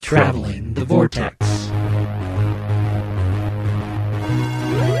Traveling the Vortex.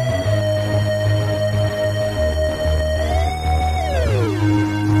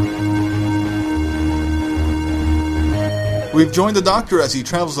 We've joined the Doctor as he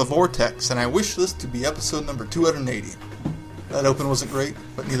travels the vortex, and I wish this to be episode number 280. That open wasn't great,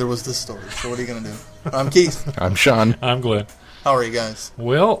 but neither was this story. So what are you going to do? I'm Keith. I'm Sean. I'm Glenn. How are you guys?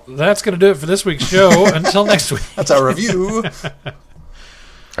 Well, that's going to do it for this week's show. Until next week. That's our review.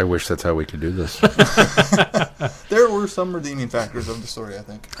 I wish that's how we could do this. There were some redeeming factors of the story, I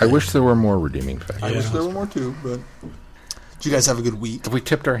think. I wish there were more redeeming factors. I wish there were more too, but... Did you guys have a good week? Have we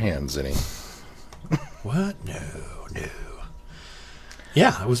tipped our hands any? What? No.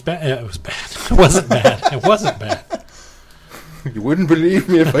 Yeah, it was bad. It was bad. It wasn't bad. It wasn't bad. You wouldn't believe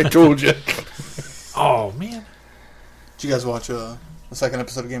me if I told you. Oh, man. Did you guys watch the second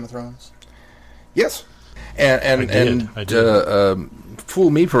episode of Game of Thrones? Yes. And I did. Fool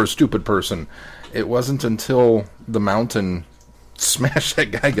me for a stupid person. It wasn't until the mountain smashed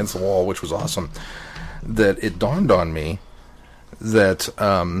that guy against the wall, which was awesome, that it dawned on me that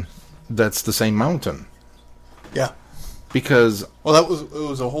that's the same mountain. Yeah. Because Well, it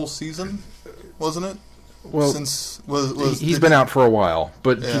was a whole season, wasn't it? well, Since he's been out for a while,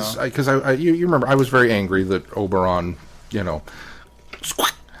 but Yeah. because you remember I was very angry that Oberon,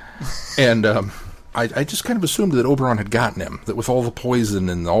 and I just kind of assumed that Oberon had gotten him, that with all the poison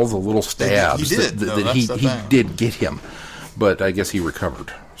and all the little stabs He did. that he did get him, but I guess he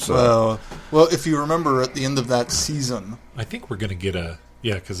recovered. So Well, if you remember at the end of that season, I think we're going to get a...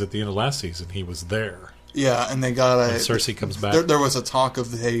 Yeah, because at the end of last season, he was there. yeah, and they got When Cersei comes back. There was a talk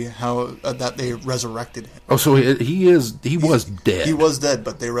of that they resurrected him. so he was dead. He was dead,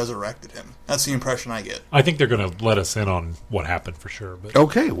 but they resurrected him. That's the impression I get. I think they're going to let us in on what happened for sure. But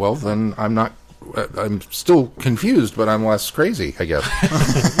Okay, well then I'm still confused, but I'm less crazy, I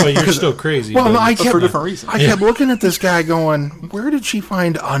guess. well, you're still crazy. Well, but no, I But kept for different reasons. I kept looking at this guy, going, "Where did she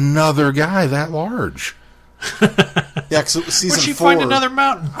find another guy that large?" Yeah, because it was season Where'd she 4. find another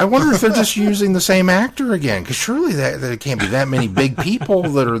mountain? I wonder if they're just using the same actor again, because surely there can't be that many big people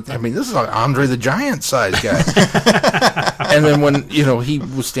that are. I mean, this is like Andre the Giant size guy. And then when he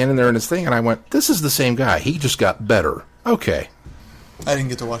was standing there in his thing, and I went, "This is the same guy. He just got better." Okay, I didn't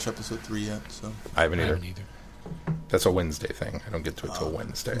get to watch episode 3 yet, so... I haven't I either. haven't either. That's a Wednesday thing. I don't get to it till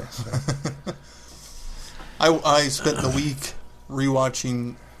Wednesday. So. I spent the week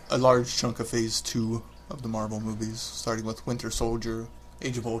rewatching a large chunk of Phase 2 of the Marvel movies, starting with Winter Soldier,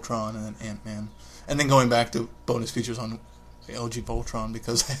 Age of Ultron, and then Ant-Man. And then going back to bonus features on Age of Ultron,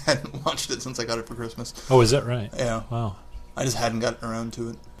 because I hadn't watched it since I got it for Christmas. Oh, is that right? Yeah. Wow. I just hadn't gotten around to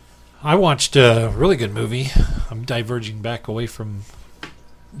it. I watched a really good movie. I'm diverging back away from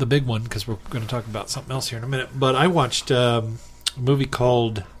the big one because we're going to talk about something else here in a minute. But I watched a movie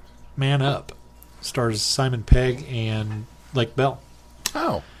called Man Up. Stars Simon Pegg and Lake Bell.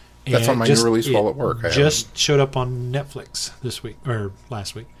 Oh, that's on my new release while at work. Just showed up on Netflix this week or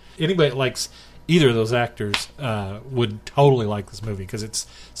last week. Anybody that likes either of those actors would totally like this movie because it's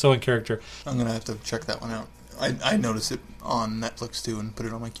so in character. I'm going to have to check that one out. I noticed it on Netflix, too, and put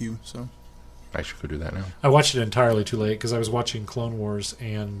it on my queue, so... I should go do that now. I watched it entirely too late because I was watching Clone Wars,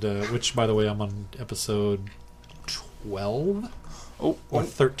 and which, by the way, I'm on episode 12 or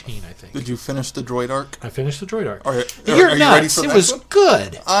 13, I think. Did you finish the droid arc? I finished the droid arc. Are You're you nuts. ready for the It was next one?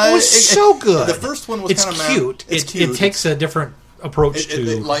 good. It was so good. The first one was it's kind of cute. It's It cute. takes a different approach to...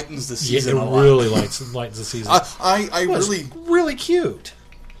 It lightens the Yeah, season it a lot. really lightens the season. I It was really cute.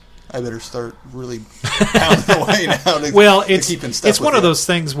 I better start really pounding away now to, Well, to it's keep in step it's with one of you. those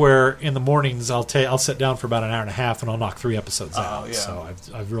things where in the mornings I'll sit down for about an hour and a half and I'll knock 3 episodes out. yeah. So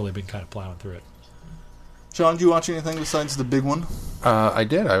I've really been kind of plowing through it. Sean, do you watch anything besides the big one? I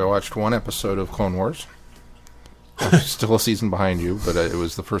did. I watched one episode of Clone Wars. I'm still a season behind you, but it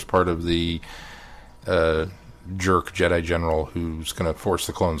was the first part of the jerk Jedi General who's going to force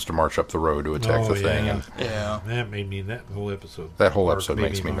the clones to march up the road to attack the thing. Yeah. And Yeah. That made me that whole episode. that whole episode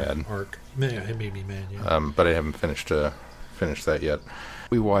makes me mad. Yeah, it made me mad. Yeah. But I haven't finished that yet.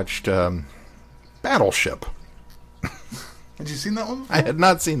 We watched Battleship. Had you seen that one? I had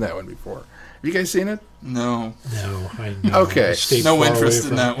not seen that one before. Have you guys seen it? No. No, I know. Okay. I stayed No far interest away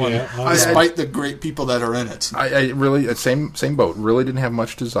in that from- one. Yeah, Despite the great people that are in it. I really same boat. Really didn't have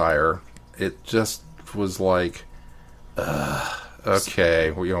much desire. It just was like,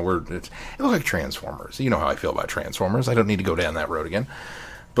 okay, well, it looked like Transformers. You know how I feel about Transformers. I don't need to go down that road again.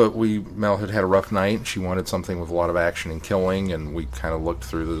 But Mel had a rough night. She wanted something with a lot of action and killing, and we kind of looked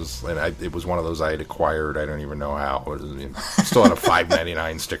through this. And it was one of those I had acquired. I don't even know how. It still had a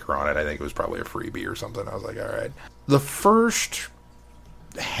 $5.99 sticker on it. I think it was probably a freebie or something. I was like, all right. The first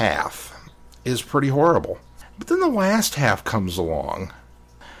half is pretty horrible. But then the last half comes along.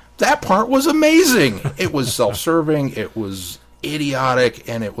 That part was amazing. It was self-serving, it was idiotic,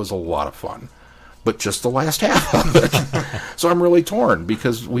 and it was a lot of fun. But just the last half of it. So I'm really torn,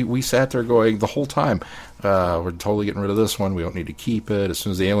 because we sat there going the whole time, we're totally getting rid of this one, we don't need to keep it. As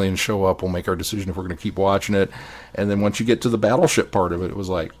soon as the aliens show up, we'll make our decision if we're going to keep watching it. And then once you get to the battleship part of it, it was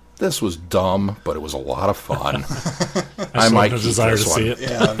like, this was dumb, but it was a lot of fun. I might keep desire this to one. see it.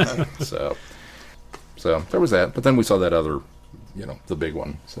 Yeah, So there was that. But then we saw that other, the big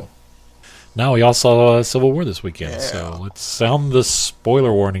one. So Now we all saw Civil War this weekend, Yeah. so let's sound the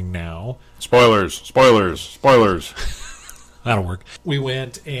spoiler warning now. spoilers. That'll work. We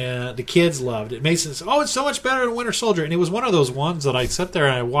went, and the kids loved it. Mason said, "Oh, it's so much better than Winter Soldier." And it was one of those ones that I sat there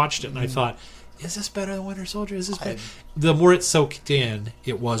and I watched it, and I thought, is this better than Winter Soldier? Is this better? The more it soaked in,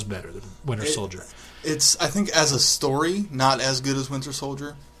 it was better than Winter Soldier. it's, I think, as a story, not as good as Winter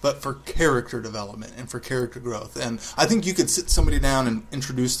Soldier, but for character development and for character growth. And I think you could sit somebody down and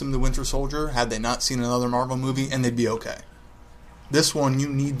introduce them to Winter Soldier had they not seen another Marvel movie, and they'd be okay. This one, you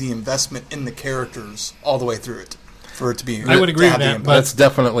need the investment in the characters all the way through it for it to be. I would agree with that, but That's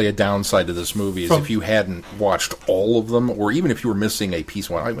definitely a downside to this movie, is if you hadn't watched all of them, or even if you were missing a piece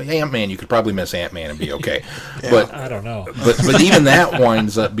one. Like Ant-Man, you could probably miss Ant-Man and be okay. But I don't know. but even that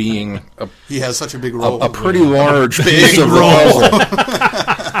winds up being he has such a big role. a pretty large piece of the puzzle.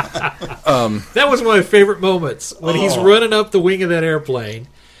 That was one of my favorite moments when he's running up the wing of that airplane,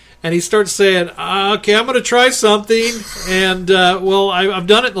 and he starts saying, "Okay, I'm going to try something." And I've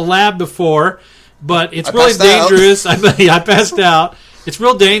done it in the lab before, but it's really dangerous. I passed out. It's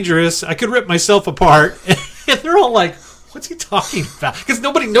real dangerous. I could rip myself apart. And they're all like, "What's he talking about?" Because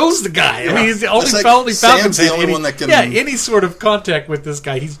nobody knows the guy. I mean, he's the only Falcon. Sam's the only one that can. Yeah, any sort of contact with this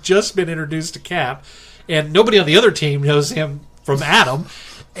guy. He's just been introduced to Cap, and nobody on the other team knows him from Adam.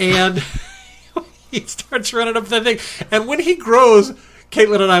 And he starts running up that thing. And when he grows,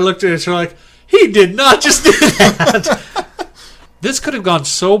 Caitlin and I looked at each other like, he did not just do that. This could have gone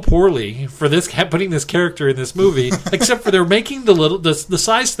so poorly for this putting this character in this movie, except for they're making the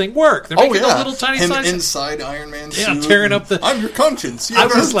size thing work. They're making the little tiny him size inside Iron Man suit. Yeah, tearing up the. I'm your conscience. You I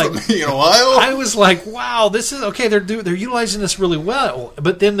haven't was heard like, from me in a while. I was like, wow, this is okay. They're utilizing this really well,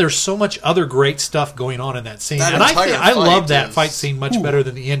 but then there's so much other great stuff going on in that scene, That and entire I love fight that is- fight scene much better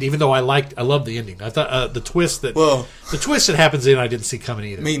than the end. Even though I love the ending. I thought the twist that Well- the twist that happens in I didn't see coming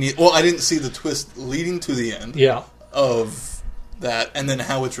either. Well, I didn't see the twist leading to the end. Yeah. Of that, and then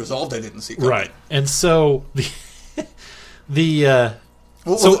how it's resolved, I didn't see coming. Right. And so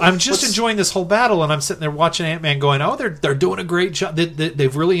I'm just enjoying this whole battle, and I'm sitting there watching Ant-Man going, oh, they're doing a great job.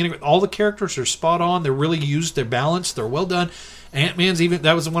 They've really integrated. All the characters are spot on. They're really used. They're balanced. They're well done. Ant-Man's even,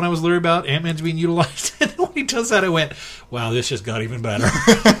 that was the one I was leery about. Ant-Man's being utilized. And when he does that, I went, wow, this just got even better.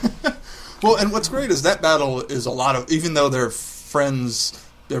 Well, and what's great is that battle is a lot of, even though they're friends,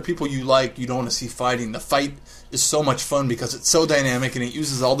 they're people you like, you don't want to see fighting. The fight is so much fun because it's so dynamic and it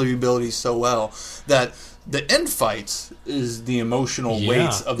uses all the abilities so well that the end fight is the emotional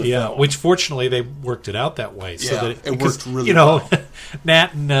weight of the film. Which fortunately they worked it out that way. So that it worked really you know, well.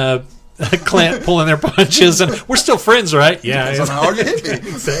 Nat and Clint pulling their punches, and we're still friends, right? Yeah. Depends on how hard you hit me.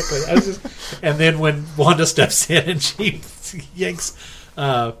 Exactly. And then when Wanda steps in and she yanks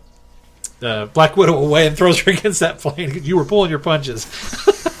Black Widow away and throws her against that plane, you were pulling your punches.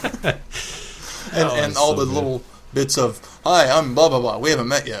 And all the little bits of, hi, I'm blah, blah, blah. We haven't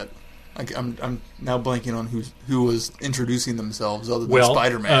met yet. I'm now blanking on who was introducing themselves other than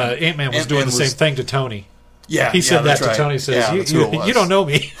Spider-Man. Ant-Man was doing the same thing to Tony. Yeah, he said that to right. Tony. Says, you don't know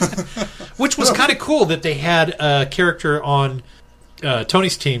me. Which was kind of cool that they had a character on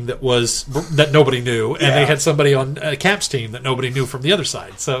Tony's team that nobody knew, and they had somebody on Cap's team that nobody knew from the other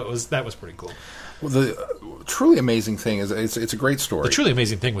side. So that was pretty cool. Well, the truly amazing thing is it's a great story. The truly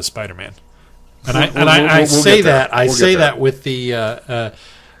amazing thing was Spider-Man, and I say that with the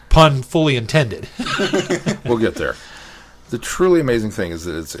pun fully intended. We'll get there. The truly amazing thing is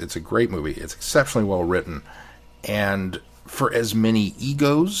that it's a great movie. It's exceptionally well written, and for as many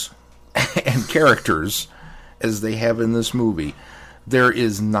egos and characters as they have in this movie, there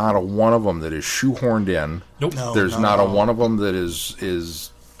is not a one of them that is shoehorned in. Nope. No, There's not a one of them that is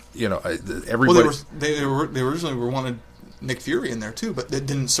everybody. Well, they originally wanted Nick Fury in there too, but it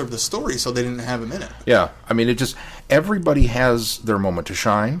didn't serve the story, so they didn't have him in it. Yeah, I mean, everybody has their moment to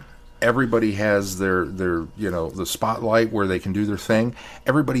shine. Everybody has their the spotlight where they can do their thing.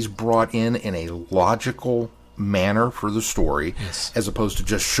 Everybody's brought in a logical manner for the story, Yes. as opposed to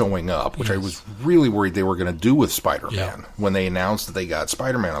just showing up, which I Yes. was really worried they were going to do with Spider-Man. Yeah. When they announced that they got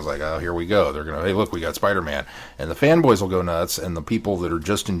Spider-Man, I was like, oh, here we go. They're going to, hey, look, we got Spider-Man. And the fanboys will go nuts, and the people that are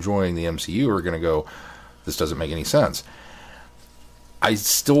just enjoying the MCU are going to go, this doesn't make any sense. I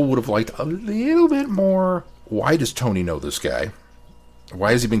still would have liked a little bit more. Why does Tony know this guy?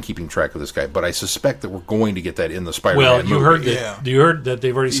 Why has he been keeping track of this guy? But I suspect that we're going to get that in the Spider-Man Well, movie. you heard that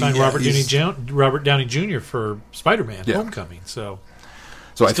they've already signed Yeah, Robert Downey Jr. for Spider-Man: Yeah. Homecoming. So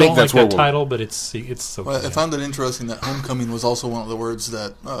So I still think don't that's like what that we'll... title, but it's so. Well, I yeah. found it interesting that homecoming was also one of the words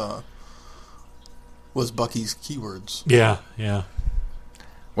that was Bucky's keywords. Yeah, yeah,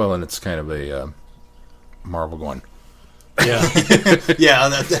 Well, and it's kind of a Marvel going. yeah. Yeah,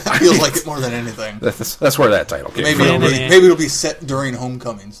 that feels like it more than anything. That's where that title came Maybe from. maybe it'll be set during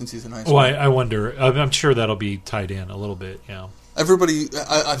homecoming since he's in high school. Well, I wonder. I'm sure that'll be tied in a little bit. Yeah. Everybody,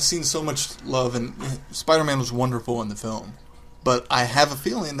 I've seen so much love, and Spider-Man was wonderful in the film, but I have a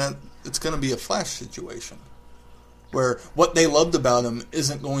feeling that it's going to be a Flash situation, where what they loved about him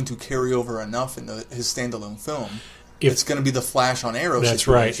isn't going to carry over enough into his standalone film. It's going to be the Flash on Arrow That's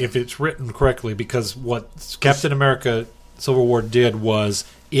situation. right. If it's written correctly, because what Captain America: Civil War did was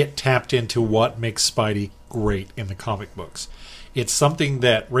it tapped into what makes Spidey great in the comic books. It's something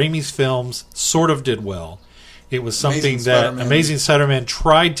that Raimi's films sort of did well. It was something Amazing that Spider-Man. Amazing Spider-Man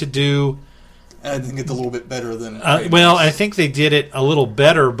tried to do. And I think it's a little bit better than... Well, I think they did it a little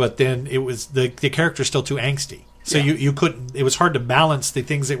better, but then it was the character's still too angsty. So Yeah. you couldn't. It was hard to balance the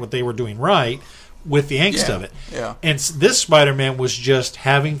things that what they were doing right with the angst Yeah, of it. yeah. And this Spider-Man was just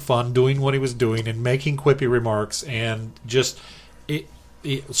having fun, doing what he was doing, and making quippy remarks, and just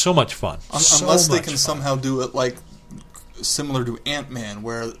so much fun. So Unless they much can fun. somehow do it like similar to Ant-Man,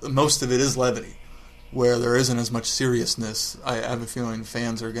 where most of it is levity, where there isn't as much seriousness. I have a feeling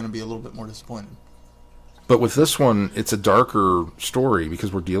fans are going to be a little bit more disappointed. But with this one, it's a darker story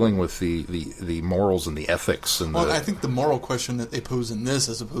because we're dealing with the morals and the ethics and Well, the... I think the moral question that they pose in this,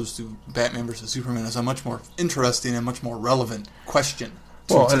 as opposed to Batman versus Superman, is a much more interesting and much more relevant question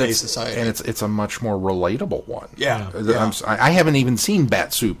to and today's it's, society. and it's a much more relatable one. Yeah. I haven't even seen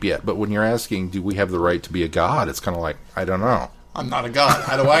Bat Soup yet, but when you're asking, do we have the right to be a god? It's kind of like, I don't know. I'm not a god.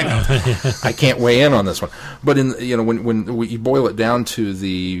 How do I know? I can't weigh in on this one. But when you boil it down to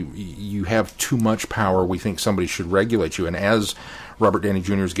you have too much power, we think somebody should regulate you. And as Robert Downey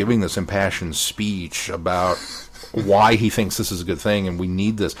Jr. is giving this impassioned speech about why he thinks this is a good thing and we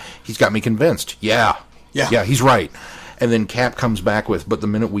need this, he's got me convinced. Yeah, he's right. And then Cap comes back with, but the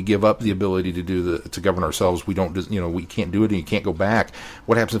minute we give up the ability to govern ourselves, we don't, we can't do it and you can't go back.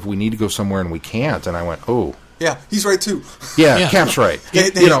 What happens if we need to go somewhere and we can't? And I went, oh. Yeah, he's right too. Yeah, Cap's right.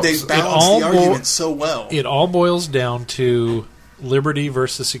 They balance the argument so well. It all boils down to liberty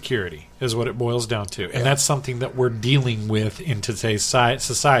versus security is what it boils down to. And that's something that we're dealing with in today's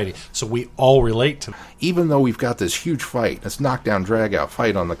society. So we all relate to that. Even though we've got this huge fight, this knockdown, drag-out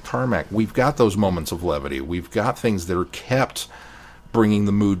fight on the tarmac, we've got those moments of levity. We've got things that are kept bringing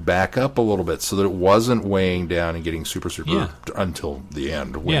the mood back up a little bit so that it wasn't weighing down and getting super until the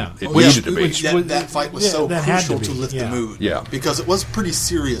end when it needed to be. That fight was so crucial to lift the mood. Yeah. Because it was pretty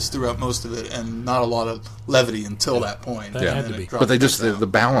serious throughout most of it and not a lot of levity until that point. That had to be. But the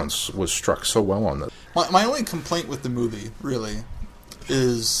balance was struck so well on that. My only complaint with the movie, really,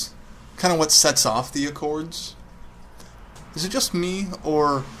 is kind of what sets off the Accords. Is it just me,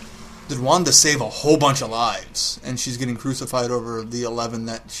 or did Wanda save a whole bunch of lives, and she's getting crucified over the 11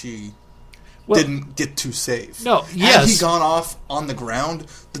 that she didn't get to save? No, Had he gone off on the ground,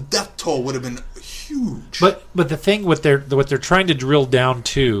 the death toll would have been huge. But the thing what they're trying to drill down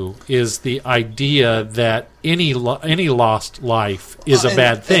to is the idea that any lost life is a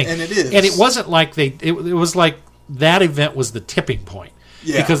bad thing, and it is. And it wasn't like it was like that event was the tipping point.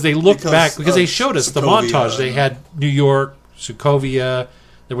 Yeah, because they looked back because they of showed us the Sokovia. montage. They had New York, Sokovia.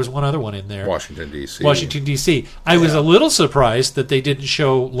 There was one other one in there. Washington, D.C. I was a little surprised that they didn't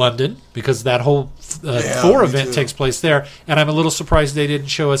show London because that whole Thor event too. takes place there. And I'm a little surprised they didn't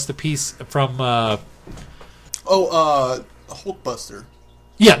show us the piece from... Hulkbuster.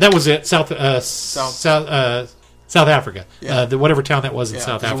 Yeah, that was it. South Africa. Yeah. Whatever town that was in Yeah,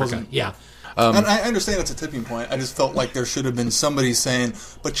 South 'cause it Africa. wasn't- Yeah. And I understand it's a tipping point. I just felt like there should have been somebody saying,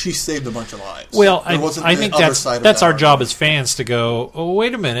 but she saved a bunch of lives. Well, There wasn't I the think other that's side of that's that our job argument. as fans to go, oh,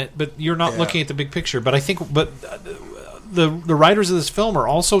 wait a minute, but you're not Yeah. looking at the big picture. But I think the writers of this film are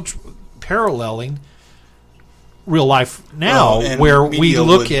also paralleling real life now, and where we media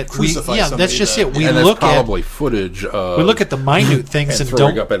look would at crucify that's somebody just that- it. We and look that's at probably footage of we look at the minute things and and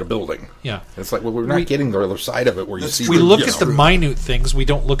throwing don't. up at a building. Yeah. It's like, well, we're not getting the other side of it where you That's see. true. We look Yeah. at the minute things. We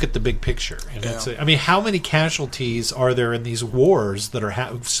don't look at the big picture. And Yeah. that's it. I mean, how many casualties are there in these wars that are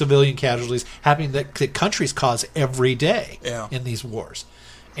civilian casualties happening that countries cause every day Yeah. in these wars?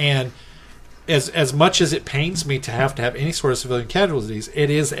 And as much as it pains me to have any sort of civilian casualties,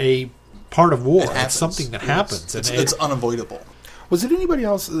 it is a part of war. It happens. It's something that Yes. happens. It's, And it's unavoidable. Was it anybody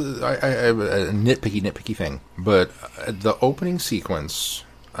else? I have a nitpicky thing, but the opening sequence,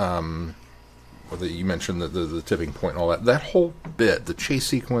 whether you mentioned the tipping point and all that, that whole bit, the chase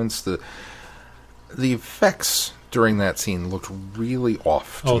sequence, the effects during that scene looked really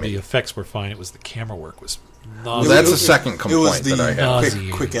off to me. the effects were fine. It was the camera work was Well, nauseating. that's a second It was complaint the that I have.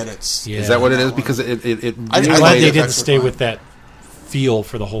 Nauseating. quick edits. Yeah. Is that what it is? Because it I- really I'm I glad like they the didn't effects were stay fine. with that feel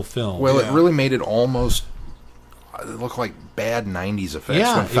for the whole film. Well, Yeah. it really made it almost look like bad 90s effects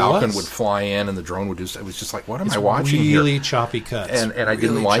Yeah, when it Falcon was. would fly in and the drone would just, it was just like, what am it's I watching really here? choppy cuts. And I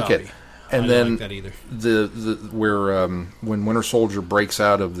didn't Really like it. choppy. And I then didn't like that either. the where when Winter Soldier breaks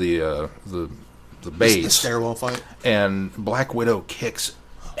out of the The base stairwell fight. and Black Widow kicks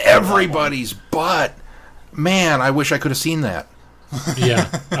everybody's butt. Man, I wish I could have seen that. Yeah,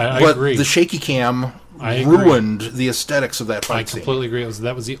 I But agree. the shaky cam I agree. ruined the aesthetics of that I fight scene. completely agree.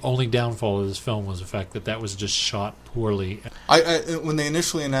 That was the only downfall of this film was the fact that was just shot poorly. I when they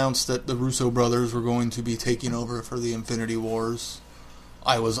initially announced that the Russo brothers were going to be taking over for the Infinity Wars,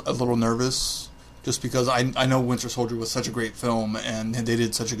 I was a little nervous, just because I know Winter Soldier was such a great film and they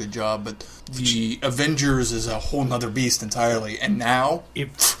did such a good job, but the Avengers is a whole nother beast entirely, and now It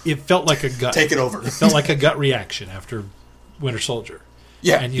felt like a gut. take it over. It felt like a gut reaction after Winter Soldier.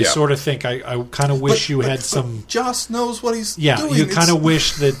 Yeah, And you Yeah. sort of think, I kind of wish you had but some. Joss knows what he's Yeah, doing. you kind It's- of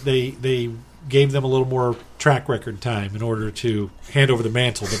wish that they gave them a little more track record time in order to hand over the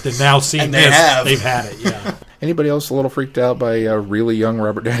mantle. But then now seeing And they this, have. they've had it. Yeah. Anybody else a little freaked out by really young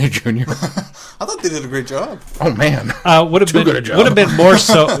Robert Downey Jr.? I thought they did a great job. Oh man, Would have Too been good a job. would have been more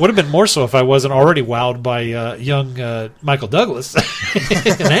so. Would have been more so if I wasn't already wowed by young Michael Douglas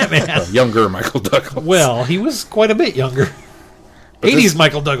in Ant-Man. younger Michael Douglas. Well, he was quite a bit younger. 80s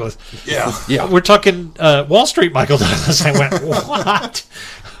Michael Douglas. Yeah, yeah, We're talking Wall Street Michael Douglas. I went, what?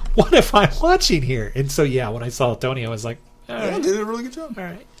 What am I watching here? And so, yeah, when I saw Tony, I was like, all yeah, right. they did a really good job. All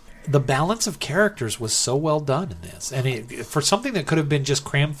right. The balance of characters was so well done in this. And for something that could have been just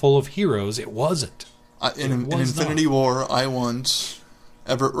crammed full of heroes, it wasn't. In was Infinity War, I want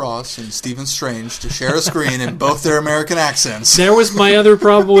Everett Ross and Stephen Strange to share a screen in both their American accents. There was my other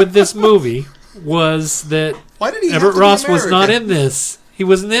problem with this movie, was that Why did he? Everett have to be Ross was not American? in this. He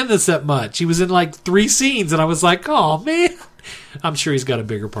wasn't in this that much. He was in like 3 scenes, and I was like, oh, man. I'm sure he's got a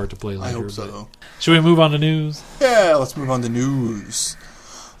bigger part to play later. I hope but- so. Should we move on to news? Yeah, let's move on to news.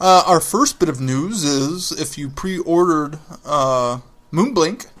 Our first bit of news is if you pre-ordered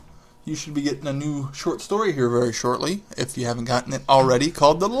Moonblink, you should be getting a new short story here very shortly, if you haven't gotten it already,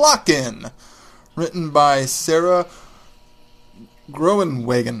 called The Lock-In, written by Sarah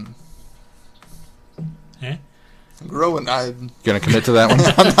Groenwegen. Eh? I'm gonna commit to that one.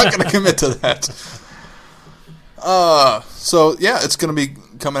 not going to commit to that. So, yeah, it's going to be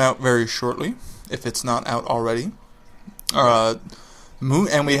coming out very shortly, if it's not out already.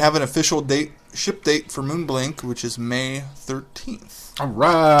 And we have an official ship date for Moonblink, which is May 13th. All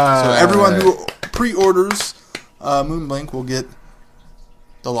right. So everyone who pre-orders Moonblink will get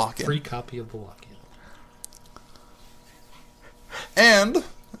the lock-in. Free copy of the lock-in. And,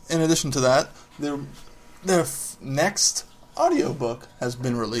 in addition to that, their next audiobook has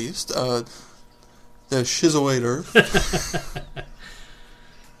been released. The Schizoid Earth.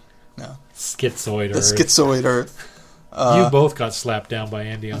 No. Schizoid The Earth. Schizoid Earth. You both got slapped down by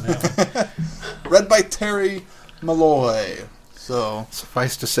Andy on that one. Read by Terry Malloy. So,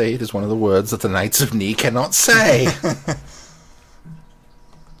 Suffice to say, it is one of the words that the Knights of Ni cannot say.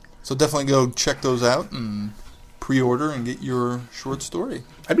 so definitely go check those out and pre-order and get your short story.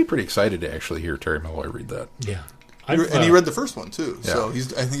 I'd be pretty excited to actually hear Terry Malloy read that. Yeah. And he read the first one too. So Yeah.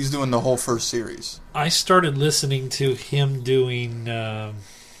 I think he's doing the whole first series. I started listening to him doing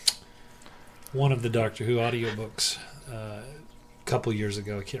one of the Doctor Who audiobooks a couple years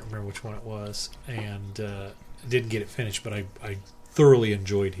ago. I can't remember which one it was. And didn't get it finished, but I thoroughly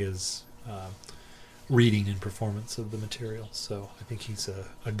enjoyed his reading and performance of the material. So I think he's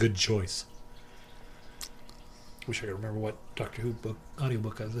a good choice. Wish I could remember what Doctor Who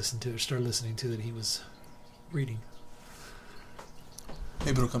audiobook I started listening to that he was reading.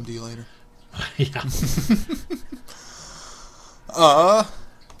 Maybe it'll come to you later. Yeah.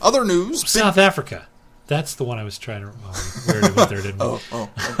 Other news. South Africa. That's the one I was trying to... Oh, we already went there, didn't we?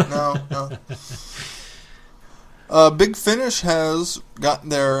 No. Big Finish has got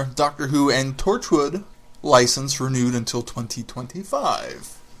their Doctor Who and Torchwood license renewed until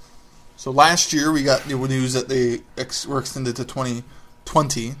 2025. So last year we got the news that they were extended to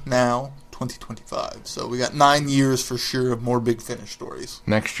 2020, now 2025. So we got 9 years for sure of more Big Finish stories.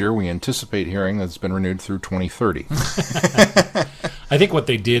 Next year we anticipate hearing that it's been renewed through 2030. I think what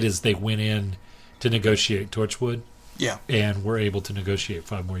they did is they went in to negotiate Torchwood. Yeah. And were able to negotiate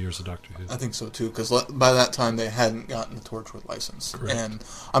 5 more years of Doctor Who. I think so too, because by that time they hadn't gotten the Torchwood license. Correct. And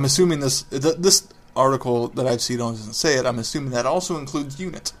I'm assuming this article that I've seen doesn't say it. I'm assuming that also includes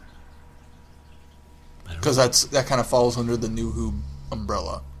Unit, because that kind of falls under the New Who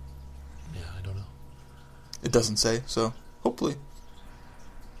umbrella. Yeah, I don't know. It doesn't say, so hopefully.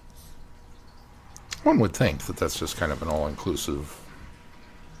 One would think that that's just kind of an all-inclusive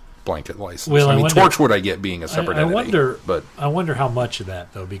blanket license. Well, I mean, wonder, Torchwood I get being a separate entity. I wonder how much of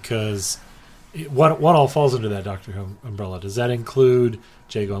that, though, because what all falls under that Doctor Who umbrella? Does that include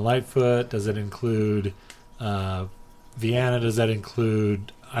Jago and Lightfoot? Does it include Vienna? Does that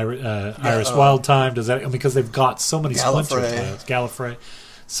include Iris Wildtime? Does that, because they've got so many splinter titles, Gallifrey.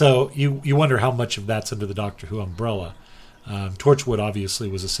 So you wonder how much of that's under the Doctor Who umbrella. Torchwood obviously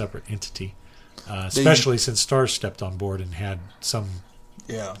was a separate entity, especially since Stars stepped on board and had some,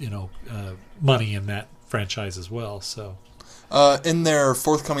 money in that franchise as well. So, in their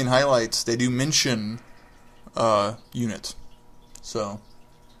forthcoming highlights, they do mention Unit. So,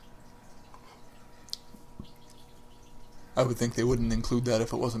 I would think they wouldn't include that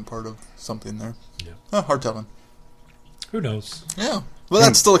if it wasn't part of something there. Yeah, hard telling. Who knows? Yeah, well,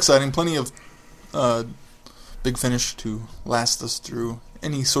 that's still exciting. Plenty of Big Finish to last us through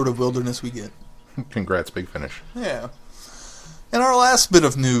any sort of wilderness we get. Congrats, Big Finish. Yeah. And our last bit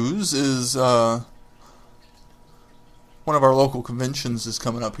of news is one of our local conventions is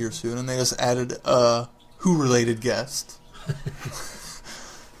coming up here soon, and they just added a Who-related guest.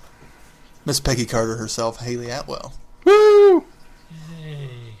 Miss Peggy Carter herself, Hayley Atwell. Woo!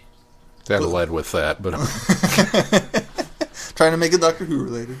 Yay. That led with that, but trying to make it Doctor Who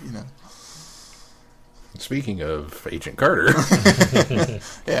related, Speaking of Agent Carter.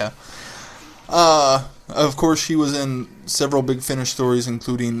 Yeah. Of course, she was in several Big Finish stories,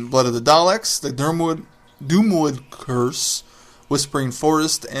 including Blood of the Daleks, the Doomwood Curse, Whispering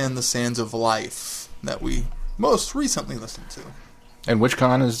Forest, and The Sands of Life, that we most recently listened to. And which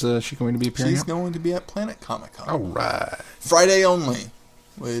con is she going to be appearing She's at? going to be at Planet Comic Con. All right. Friday only,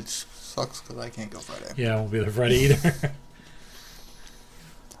 which sucks because I can't go Friday. Yeah, I won't be there Friday either.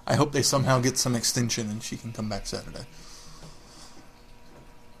 I hope they somehow get some extension and she can come back Saturday.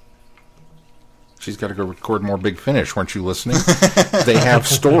 She's got to go record more Big Finish, weren't you listening? They have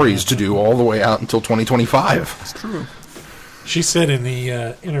stories to do all the way out until 2025. That's true. She said in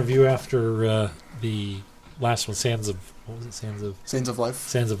the interview after the last one, Sands of Life.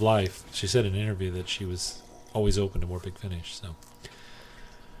 Sands of Life. She said in an interview that she was always open to more Big Finish. So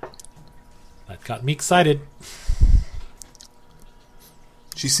that got me excited.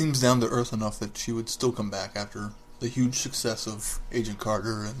 She seems down to earth enough that she would still come back after the huge success of Agent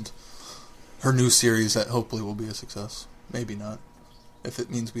Carter and her new series that hopefully will be a success. Maybe not. If it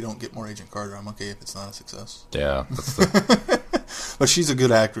means we don't get more Agent Carter, I'm okay if it's not a success. Yeah. But she's a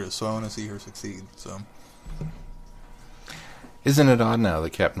good actress, so I want to see her succeed. So, isn't it odd now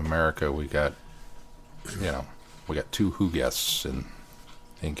that Captain America, we got 2 Who guests in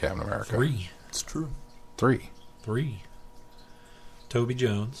Captain America? 3. It's true. 3. Toby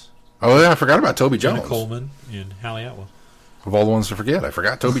Jones. Oh yeah, I forgot about Toby Jones. Jenna Coleman and Hallie Atwell. Of all the ones to forget, I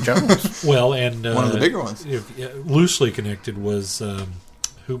forgot Toby Jones. Well, and one of the bigger ones. Loosely connected was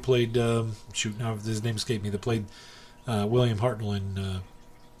who played. Now his name escaped me. That played William Hartnell in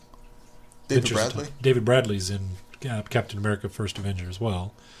David Bradley. David Bradley's in Captain America: First Avenger as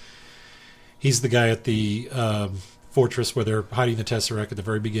well. He's the guy at the fortress where they're hiding the Tesseract at the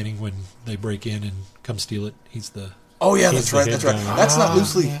very beginning when they break in and come steal it. He's the. Oh yeah, that's right. That's not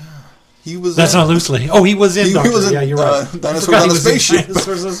loosely. Yeah. He was. That's not loosely. Oh, he was in. He was in. Yeah, you're right. Dinosaurs on a Spaceship.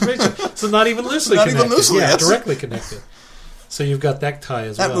 Dinosaurs on a Spaceship. So not even loosely. Not connected. even loosely. Yeah, That's directly connected. So you've got that tie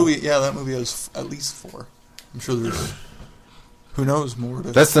as well. That movie has at least 4. I'm sure there's. Who knows more?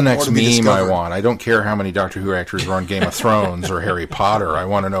 That's the next meme discovered. I want. I don't care how many Doctor Who actors were on Game of Thrones or Harry Potter. I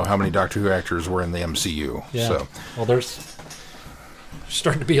want to know how many Doctor Who actors were in the MCU. Yeah. So. Well, there's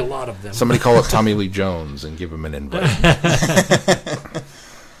starting to be a lot of them. Somebody call up Tommy Lee Jones and give him an invite.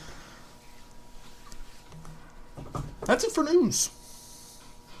 That's it for news.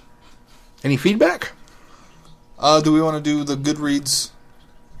 Any feedback? Do we want to do the Goodreads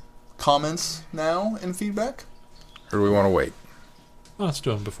comments now and feedback? Or do we want to wait? Well, let's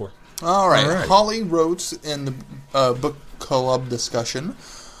do them before. All right. All right. Holly wrote in the book club discussion,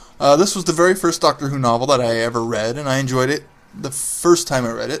 this was the very first Doctor Who novel that I ever read, and I enjoyed it the first time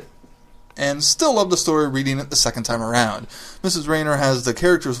I read it, and still love the story reading it the second time around. Mrs. Rayner has the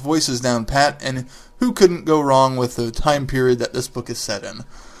characters' voices down pat, and who couldn't go wrong with the time period that this book is set in?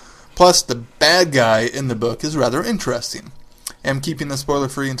 Plus, the bad guy in the book is rather interesting. I'm keeping this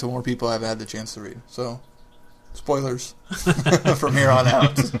spoiler-free until more people have had the chance to read. So, spoilers from here on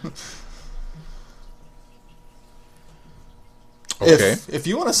out. Okay. If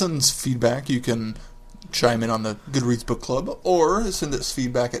you want to send us feedback, you can chime in on the Goodreads Book Club, or send us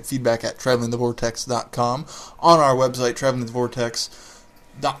feedback at feedback@travelingthevortex.com. On our website,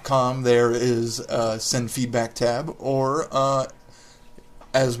 travelingthevortex.com, there is a send feedback tab, or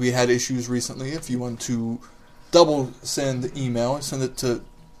as we had issues recently, if you want to double send email, send it to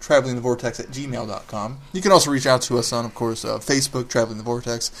travelingthevortex@gmail.com. You can also reach out to us on, of course, Facebook, Traveling the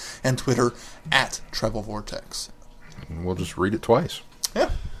Vortex, and Twitter, @TravelVortex. And we'll just read it twice.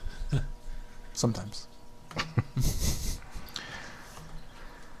 Yeah. Sometimes.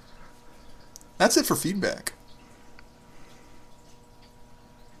 That's it for feedback.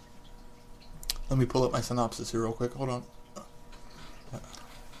 Let me pull up my synopsis here real quick. Hold on.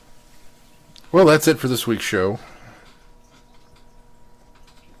 Well, that's it for this week's show.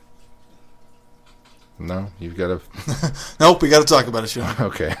 No, you've got to... Nope, we got to talk about it, Sean.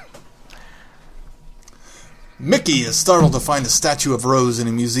 Okay. Mickey is startled to find a statue of Rose in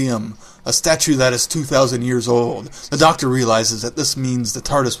a museum, a statue that is 2,000 years old. The Doctor realizes that this means the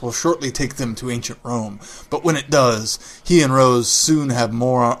TARDIS will shortly take them to ancient Rome, but when it does, he and Rose soon have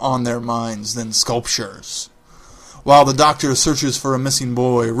more on their minds than sculptures. While the Doctor searches for a missing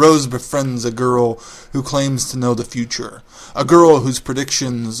boy, Rose befriends a girl who claims to know the future, a girl whose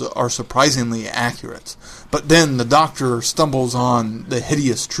predictions are surprisingly accurate. But then the Doctor stumbles on the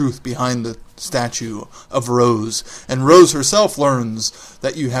hideous truth behind the statue of Rose, and Rose herself learns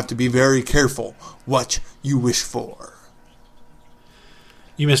that you have to be very careful what you wish for.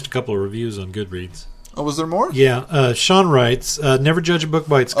 You missed a couple of reviews on Goodreads. Oh, was there more? Yeah, Sean writes, never judge a book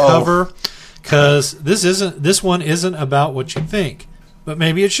by its cover, because this one isn't about what you think, but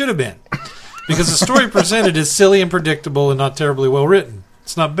maybe it should have been, because the story presented is silly and predictable and not terribly well written.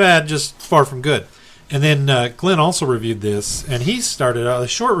 It's not bad, just far from good. And then Glenn also reviewed this, and he started out a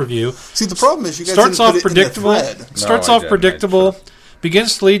short review. See, the problem is you guys starts didn't off put it predictable. in the thread. Starts No, I off didn't. predictable,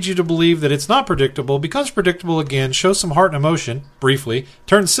 begins to lead you to believe that it's not predictable, becomes predictable again, shows some heart and emotion briefly,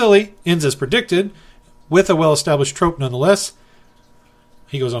 turns silly, ends as predicted, with a well-established trope nonetheless.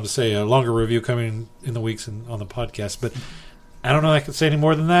 He goes on to say a longer review coming in the weeks on the podcast, but I don't know if I could say any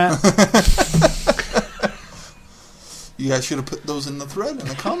more than that. You guys should have put those in the thread, in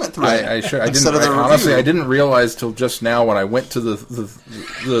the comment thread. I should. I instead didn't. of the Honestly, review. I didn't realize till just now when I went to the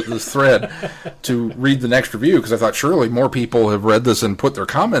thread to read the next review, because I thought surely more people have read this and put their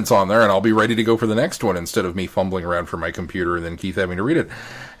comments on there, and I'll be ready to go for the next one instead of me fumbling around for my computer and then Keith having to read it.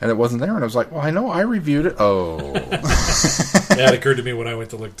 And it wasn't there, and I was like, well, I know I reviewed it. Oh, That occurred to me when I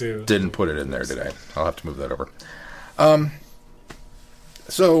went to look too. didn't put it in there, did I? I'll have to move that over.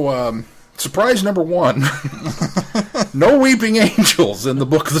 Surprise number one. No weeping angels in the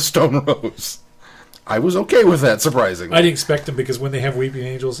Book of the Stone Rose. I was okay with that, surprisingly. I didn't expect them because when they have weeping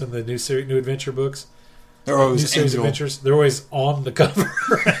angels in the new adventure books, They're new always series angel. adventures, they're always on the cover.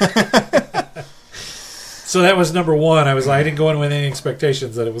 So that was number one. I didn't go in with any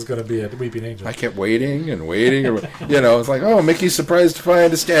expectations that it was going to be a weeping angel. I kept waiting and waiting. It's like, oh, Mickey's surprised to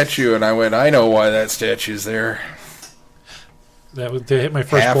find a statue. And I went, I know why that statue's there. That was to hit my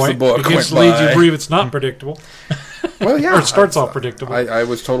first Half the point. book It gets went leads you by. to believe it's not predictable. Well, yeah. Or it starts off predictable. I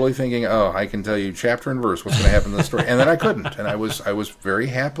was totally thinking, oh, I can tell you chapter and verse what's going to happen in the story. And then I couldn't. And I was very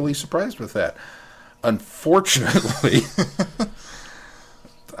happily surprised with that. Unfortunately...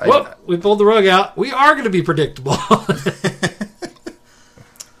 Well, we pulled the rug out. We are going to be predictable.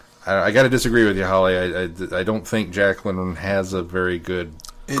 I got to disagree with you, Holly. I don't think Jacqueline has a very good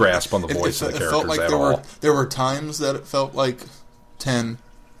grasp on the voice of the characters felt like at all. there were times that it felt like 10,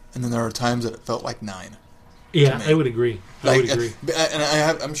 and then there were times that it felt like 9. Yeah, me. I would agree.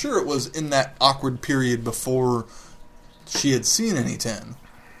 And I'm sure it was in that awkward period before she had seen any 10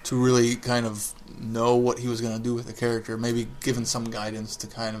 to really kind of know what he was going to do with the character. Maybe given some guidance to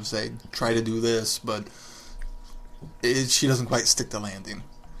kind of say, try to do this, but she doesn't quite stick the landing.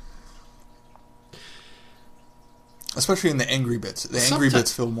 Especially in the angry bits. The angry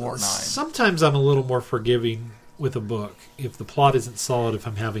bits feel more 9. Sometimes I'm a little more forgiving with a book if the plot isn't solid, if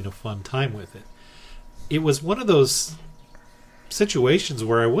I'm having a fun time with it. It was one of those situations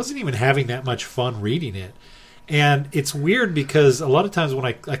where I wasn't even having that much fun reading it. And it's weird because a lot of times when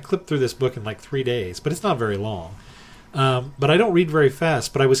I clip through this book in like 3 days, but it's not very long. But I don't read very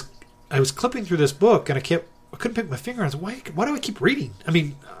fast. But I was clipping through this book, and I couldn't pick my finger. I was like, why do I keep reading? I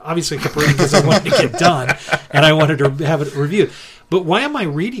mean, obviously I kept reading because I wanted to get done, and I wanted to have it reviewed. But why am I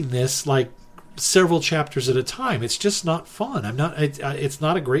reading this like several chapters at a time? It's just not fun. It's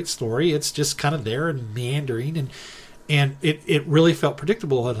not a great story. It's just kind of there and meandering, and it really felt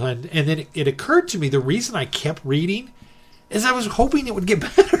predictable all the time. And then it occurred to me the reason I kept reading is I was hoping it would get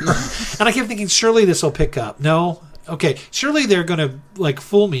better. And I kept thinking, surely this will pick up. No. Okay, surely they're going to like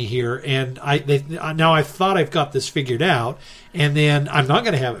fool me here, and now I thought I've got this figured out, and then I'm not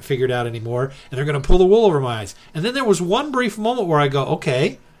going to have it figured out anymore, and they're going to pull the wool over my eyes. And then there was one brief moment where I go,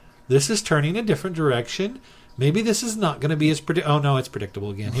 okay, this is turning a different direction. Maybe this is not going to be as predictable. Oh no, it's predictable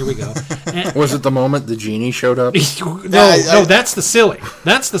again. Here we go. And, was it the moment the genie showed up? No, that's the silly.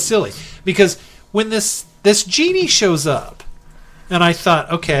 That's the silly, because when this genie shows up. And I thought,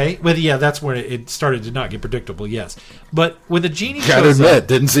 okay, well, yeah, that's when it started to not get predictable, yes. But when the genie shows up...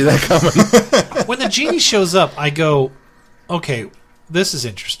 didn't see that coming. When the genie shows up, I go, okay, this is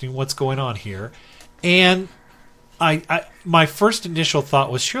interesting. What's going on here? And my first initial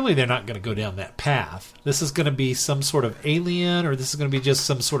thought was, surely they're not going to go down that path. This is going to be some sort of alien, or this is going to be just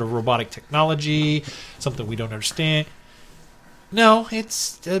some sort of robotic technology, something we don't understand. No,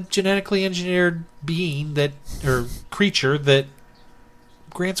 it's a genetically engineered being or creature that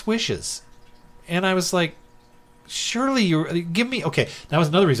grants wishes. And I was like, surely give me... Okay, that was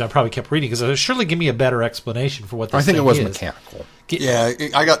another reason I probably kept reading, because surely give me a better explanation for what this thing is. I think it was mechanical. Yeah,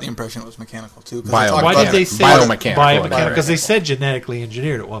 I got the impression it was mechanical, too. Why did they say biomechanical? Because they said genetically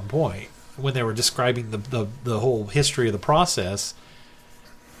engineered at one point when they were describing the whole history of the process.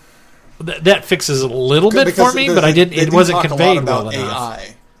 That fixes it a little bit for me, but it wasn't conveyed well enough.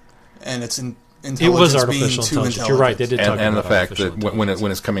 AI, and it's it was artificial intelligence. You're right. They did talk and about the fact that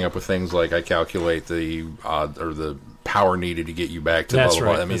when it's coming up with things like I calculate the or the power needed to get you back to that's blah, blah,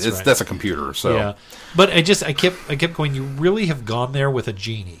 right. blah. I mean, that's that's a computer. So yeah, but I kept going. You really have gone there with a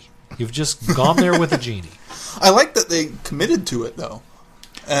genie. You've just gone there with a genie. I like that they committed to it though,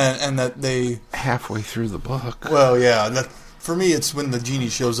 and that they halfway through the book. Well, yeah. For me, it's when the genie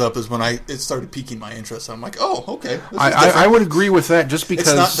shows up is when it started piquing my interest. I'm like, oh, okay. I would agree with that, just because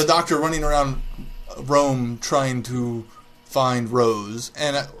it's not the Doctor running around Rome trying to find Rose.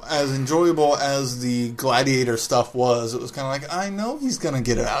 And as enjoyable as the gladiator stuff was, it was kind of like, I know he's going to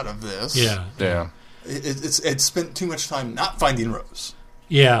get it out of this. Yeah. It spent too much time not finding Rose.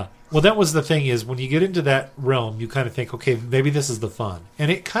 Yeah. Well, that was the thing is when you get into that realm, you kind of think, okay, maybe this is the fun.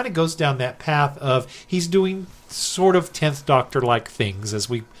 And it kind of goes down that path of he's doing sort of 10th Doctor-like things as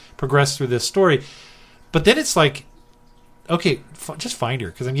we progress through this story. But then it's like, okay, just find her,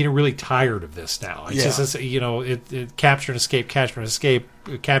 because I'm getting really tired of this now. It's just, it capture and escape,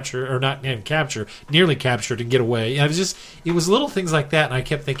 capture, or not even capture, nearly captured and get away. And it was little things like that, and I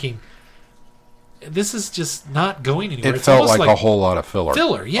kept thinking, this is just not going anywhere. It felt like a whole lot of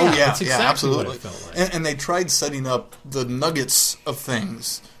filler. Yeah. Oh, yeah, that's exactly absolutely. what it felt like. And they tried setting up the nuggets of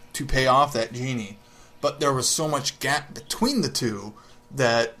things to pay off that genie, but there was so much gap between the two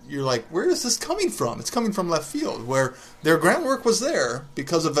that you're like, where is this coming from? It's coming from left field, where their groundwork was there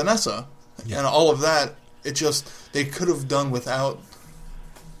because of Vanessa and all of that. They could have done without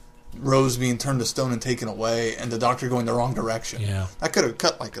Rose being turned to stone and taken away, and the Doctor going the wrong direction. Yeah, that could have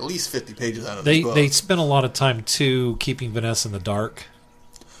cut like at least 50 pages out of this book. They spent a lot of time too keeping Vanessa in the dark,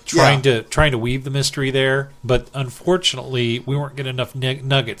 trying to weave the mystery there. But unfortunately, we weren't getting enough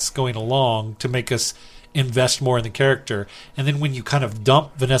nuggets going along to make us invest more in the character. And then when you kind of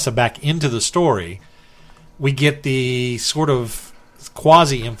dump Vanessa back into the story, we get the sort of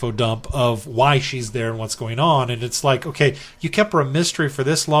quasi-info dump of why she's there and what's going on. And it's like, okay, you kept her a mystery for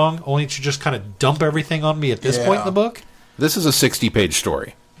this long, only to just kind of dump everything on me at this point in the book? This is a 60-page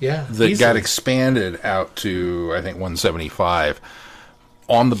story. Yeah. That got expanded out to, I think, 175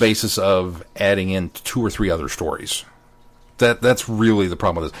 on the basis of adding in 2 or 3 other stories. That's really the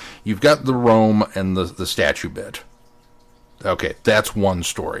problem with this. You've got the Rome and the statue bit. Okay, that's one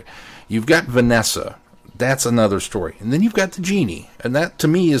story. You've got Vanessa. That's another story. And then you've got the genie. And that, to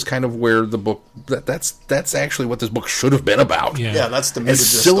me, is kind of where the book... That's actually what this book should have been about. Yeah, that's the meat as of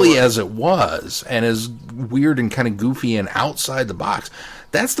this silly story. as it was, and as weird and kind of goofy and outside the box,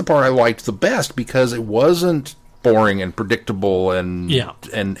 that's the part I liked the best, because it wasn't boring and predictable and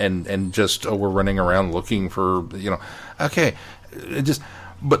just, we're running around looking for, okay.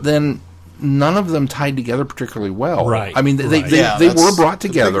 But then none of them tied together particularly well. Right. I mean, they Yeah, were that's brought the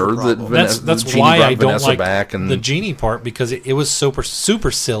together. bigger problem. That's Genie why brought I don't Vanessa like back and the Genie part, because it was super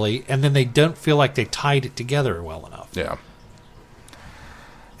silly, and then they don't feel like they tied it together well enough. Yeah.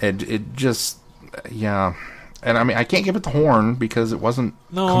 It just, yeah. And I mean, I can't give it the horn because it wasn't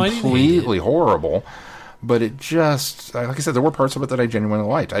No, I didn't hate completely horrible. But it just, like I said, there were parts of it that I genuinely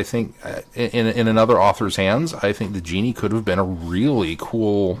liked. I think in another author's hands, I think the Genie could have been a really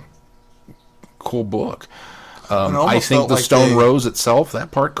cool book. I think the like Stone Rose itself,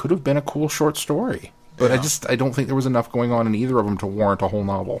 that part could have been a cool short story. But I don't think there was enough going on in either of them to warrant a whole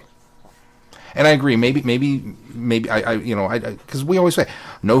novel. And I agree. Maybe, because we always say,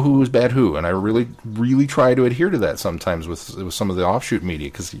 know who is bad who, and I really, really try to adhere to that sometimes with some of the offshoot media,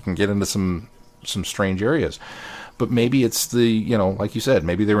 because you can get into some strange areas. But maybe it's the, like you said,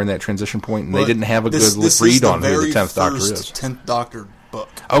 maybe they were in that transition point and they didn't have a good read on who the 10th Doctor is. 10th Doctor book.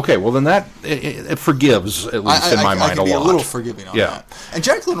 Okay, well then that it forgives, at least in my mind, I can be a lot. a little forgiving on that. And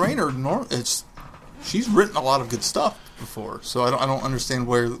Jacqueline Rayner, she's written a lot of good stuff before, so I don't understand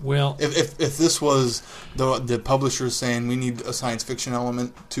where. Well, if this was the publisher saying we need a science fiction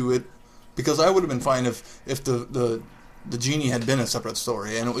element to it, because I would have been fine if the Genie had been a separate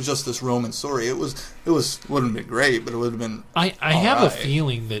story and it was just this Roman story. It wouldn't have been great, but it would have been. I have a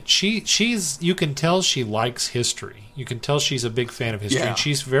feeling that she's. You can tell she likes history. You can tell she's a big fan of history, and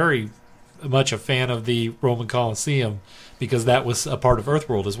she's very much a fan of the Roman Colosseum because that was a part of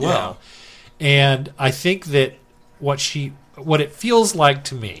Earthworld as well. Yeah. And I think that what it feels like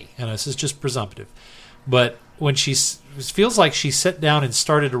to me, and this is just presumptive, but when it feels like she sat down and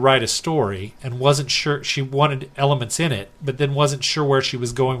started to write a story and wasn't sure, she wanted elements in it, but then wasn't sure where she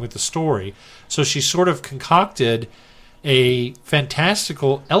was going with the story. So she sort of concocted a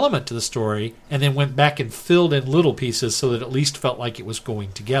fantastical element to the story and then went back and filled in little pieces so that it at least felt like it was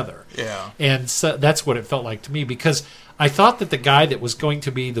going together. Yeah. And so that's what it felt like to me, because I thought that the guy that was going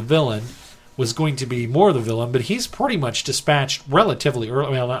to be the villain was going to be more the villain, but he's pretty much dispatched relatively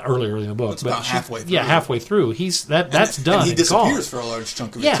early. Well, not early in the book, it's but about halfway through. Yeah, halfway through. That's done. And he and disappears gone. for a large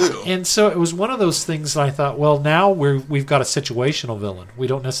chunk of it too. And so it was one of those things that I thought, well, now we've got a situational villain. We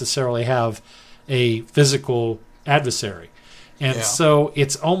don't necessarily have a physical adversary. And so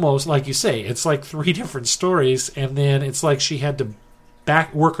it's almost like you say, it's like three different stories, and then it's like she had to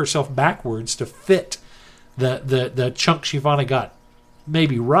work herself backwards to fit the chunk she finally got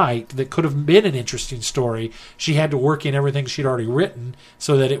maybe right that could have been an interesting story. She had to work in everything she'd already written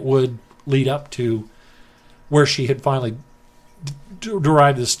so that it would lead up to where she had finally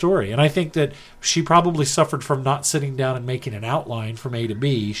derived the story. And I think that she probably suffered from not sitting down and making an outline from A to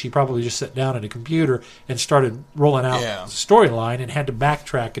B. She probably just sat down at a computer and started rolling out the storyline and had to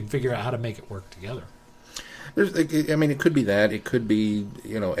backtrack and figure out how to make it work together. It could be that. It could be,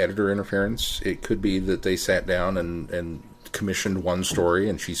 editor interference. It could be that they sat down and commissioned one story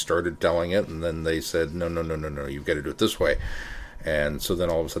and she started telling it, and then they said, no, you've got to do it this way. And so then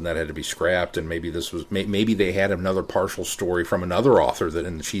all of a sudden that had to be scrapped, and maybe they had another partial story from another author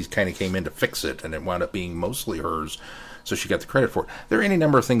and she kind of came in to fix it, and it wound up being mostly hers, so she got the credit for it. There are any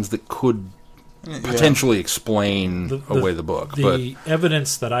number of things that could potentially explain away the book. The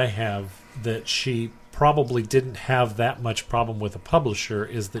evidence that I have that she probably didn't have that much problem with a publisher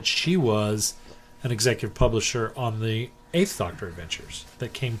is that she was an executive publisher on the Eighth Doctor Adventures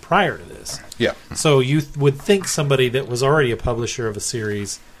that came prior to this. Yeah. So you would think somebody that was already a publisher of a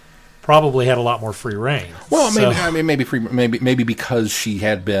series probably had a lot more free reign. Well, maybe because she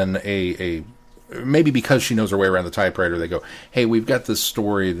had been maybe because she knows her way around the typewriter, they go, hey, we've got this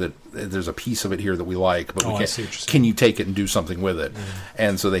story that there's a piece of it here that we like, but can you take it and do something with it? Mm-hmm.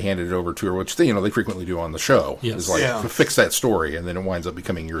 And so they handed it over to her, which they frequently do on the show. Yes. It's like, fix that story, and then it winds up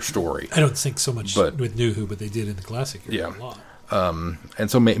becoming your story. I don't think so much with New Who, but they did in the classic era a lot.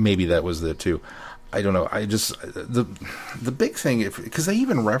 And so maybe that was it too. I don't know. I just the big thing, because they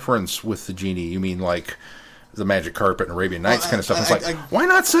even reference with the Genie, you mean like the Magic Carpet and Arabian Nights kind of stuff. It's like, why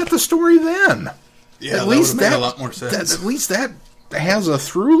not set the story then? Yeah, at least that would make a lot more sense. At least that has a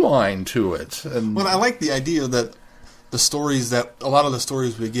through line to it. And I like the idea that a lot of the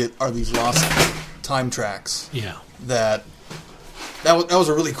stories we get are these lost time tracks. Yeah. That was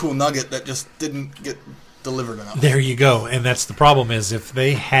a really cool nugget that just didn't get delivered enough. There you go. And that's the problem, is if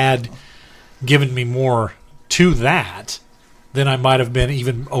they had given me more to that, then I might have been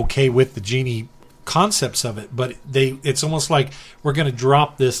even okay with the Genie concepts of it. But it's almost like we're going to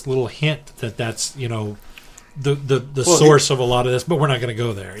drop this little hint that's the source of a lot of this, but we're not going to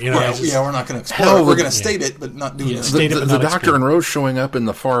go there. You know, Right, we're not going to explore it. We're going to state it, but not doing it. State it, but The not Doctor explore. and Rose showing up in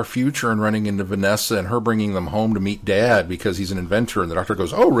the far future and running into Vanessa and her bringing them home to meet Dad because he's an inventor, and the Doctor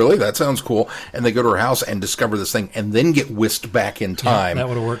goes, "Oh, really? That sounds cool." And they go to her house and discover this thing, and then get whisked back in time. that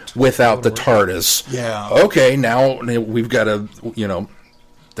would've worked. Without the TARDIS. Yeah. Okay, now we've got to,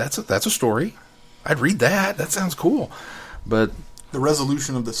 that's a story. I'd read that. That sounds cool. But The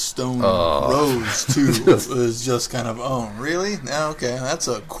resolution of the stone rose, too, was just kind of, oh, really? Yeah, okay, that's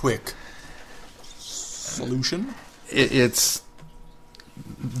a quick solution. it's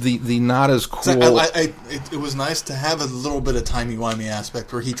the not as So cool. it was nice to have a little bit of timey-wimey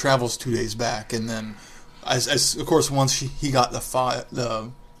aspect where he travels 2 days back, and then, as of course, once he got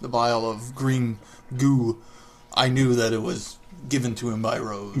the vial of green goo, I knew that it was given to him by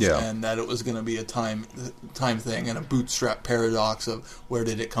Rose, Yeah. and that it was going to be a time thing and a bootstrap paradox of where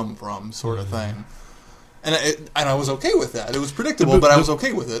did it come from, sort of thing. And I was okay with that. It was predictable, but I was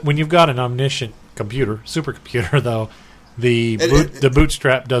okay with it. When you've got an omniscient supercomputer, though, the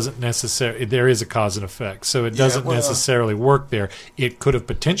bootstrap doesn't necessarily. There is a cause and effect, so it doesn't necessarily work there. It could have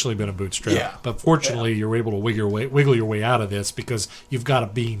potentially been a bootstrap, but fortunately, you're able to wiggle your way out of this because you've got a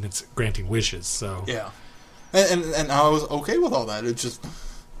being that's granting wishes. So Yeah. And I was okay with all that. It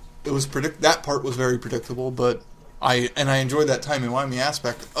was that part was very predictable, but I enjoyed that timey-wimey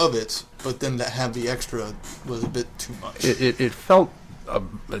aspect of it, but then to have the extra was a bit too much. It felt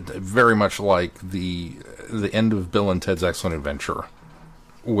very much like the end of Bill and Ted's Excellent Adventure,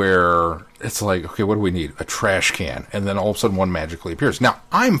 where it's like, okay, what do we need? A trash can, and then all of a sudden one magically appears. Now,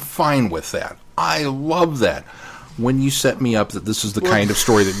 I'm fine with that. I love that. When you set me up that this is the kind of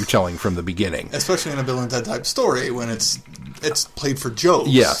story that you're telling from the beginning. Especially in a Bill and Ted type story when it's played for jokes.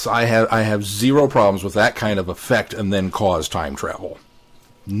 Yes, I have zero problems with that kind of effect and then cause time travel.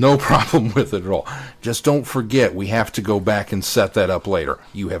 No problem with it at all. Just don't forget, we have to go back and set that up later.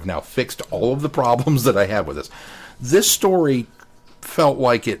 You have now fixed all of the problems that I have with this. This story felt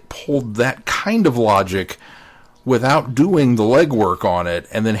like it pulled that kind of logic without doing the legwork on it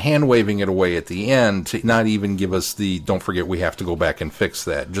and then hand-waving it away at the end to not even give us the, don't forget we have to go back and fix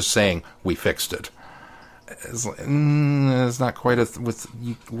that. Just saying, we fixed it. It's, like, it's not quite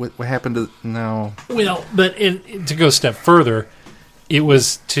what happened to, no. well, but to go a step further, it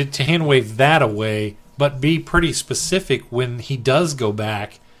was to hand-wave that away, but be pretty specific when he does go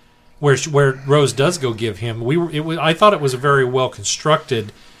back, where Rose does go give him. I thought it was a very well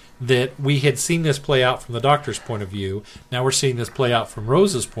constructed. That we had seen this play out from the Doctor's point of view. Now we're seeing this play out from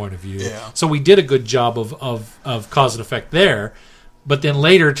Rose's point of view. Yeah. So we did a good job of cause and effect there. But then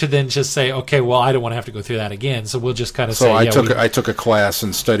later to then just say, okay, well, I don't want to have to go through that again. So we'll just kind of say, I took a class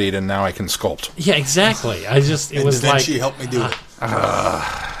and studied, and now I can sculpt. Yeah, exactly. It was then like she helped me do it.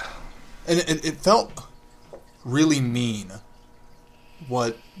 And it felt really mean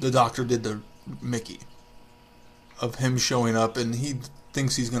what the Doctor did to Mickey. Of him showing up, and he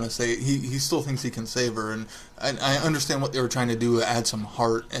thinks he's going to save. He still thinks he can save her, and I understand what they were trying to do, add some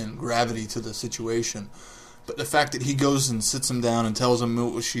heart and gravity to the situation. But the fact that he goes and sits him down and tells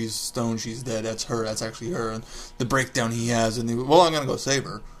him she's stoned, she's dead, that's her, that's actually her, and the breakdown he has, and I'm going to go save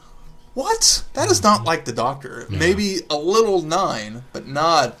her. What? That is not like the Doctor. Yeah. Maybe a little 9, but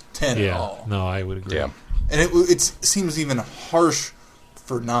not 10 at all. No, I would agree. Yeah. And it seems even harsh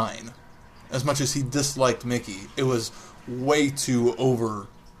for 9. As much as he disliked Mickey, it was way too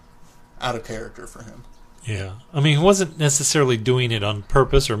out of character for him. Yeah. I mean, he wasn't necessarily doing it on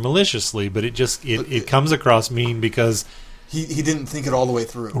purpose or maliciously, but it comes across mean because he didn't think it all the way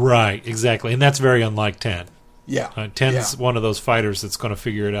through. Right, exactly. And that's very unlike 10. Yeah. 10's one of those fighters that's going to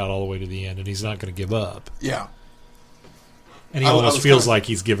figure it out all the way to the end, and he's not going to give up. Yeah. And he almost feels like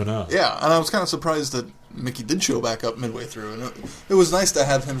he's given up. Yeah, and I was kind of surprised that Mickey did show back up midway through. And it was nice to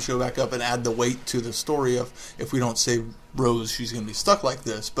have him show back up and add the weight to the story of if we don't save Rose, she's going to be stuck like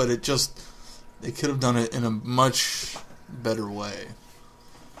this. But they could have done it in a much better way.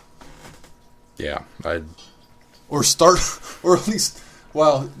 Yeah. Or at least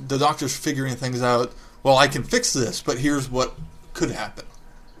while the Doctor's figuring things out, well, I can fix this, but here's what could happen.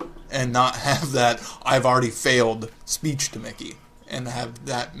 And not have that I've already failed speech to Mickey. And have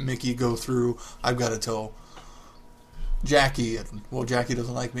that Mickey go through, I've got to tell Jackie, and, well, Jackie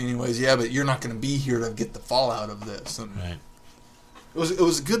doesn't like me anyways. Yeah, but you're not going to be here to get the fallout of this. And right. It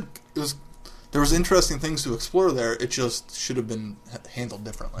was good. There was interesting things to explore there. It just should have been handled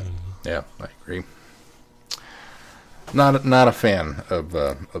differently. Mm-hmm. Yeah, I agree. Not a fan of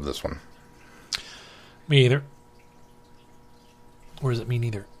this one. Me either. Or is it me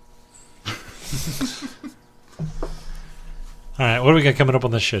neither? All right, what do we got coming up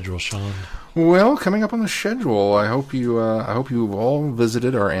on the schedule, Sean? Well, coming up on the schedule, I hope you've all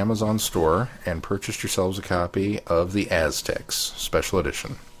visited our Amazon store and purchased yourselves a copy of the Aztecs Special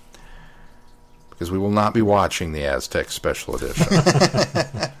Edition. Because we will not be watching the Aztecs Special Edition.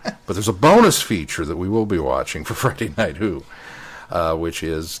 But there's a bonus feature that we will be watching for Friday Night Who, which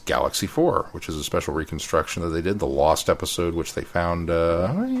is Galaxy 4, which is a special reconstruction that they did, the lost episode, which they found,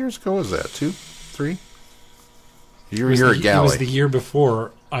 how many years ago was that? 2? 3? You were here at Galley. It was the year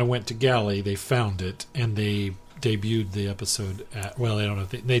before I went to Galley. They found it, and they debuted the episode at... Well, I don't know if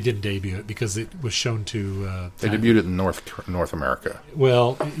they didn't debut it because it was shown to... They debuted it in North America.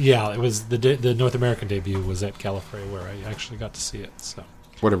 Well, yeah, it was the North American debut was at Gallifrey where I actually got to see it. So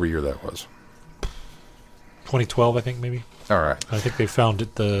Whatever year that was. 2012, I think, maybe. All right. I think they found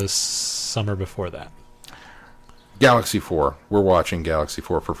it the summer before that. Galaxy 4. We're watching Galaxy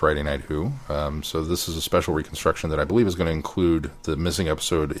 4 for Friday Night Who. So this is a special reconstruction that I believe is going to include the missing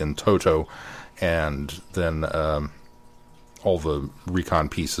episode in Toto and then all the recon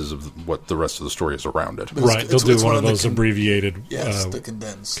pieces of what the rest of the story is around it. But Right, they'll do one of those abbreviated. abbreviated... Yes, the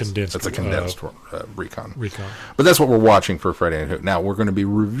condensed. That's a condensed recon. recon. But that's what we're watching for Friday Night Who. Now, we're going to be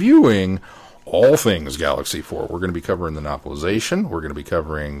reviewing all things Galaxy 4. We're going to be covering the novelization. We're going to be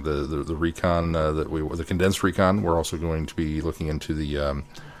covering the recon, the condensed recon. We're also going to be looking into the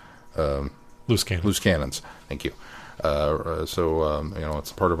Loose cannon. loose cannons. Thank you.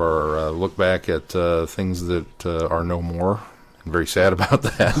 It's part of our look back at things that are no more. I'm very sad about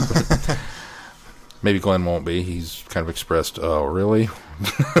that. Maybe Glenn won't be. He's kind of expressed, oh, really?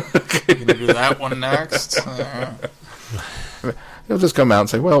 You're going to do that one next? He'll just come out and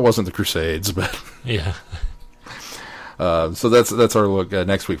say, well, it wasn't the Crusades, but... Yeah. So that's our look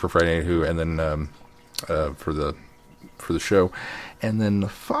next week for Friday Night Who, and then for the show. And then the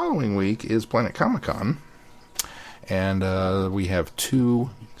following week is Planet Comic-Con. And we have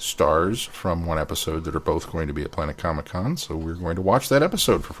 2 stars from one episode that are both going to be at Planet Comic-Con. So we're going to watch that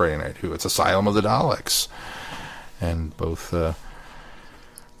episode for Friday Night Who. It's Asylum of the Daleks. And both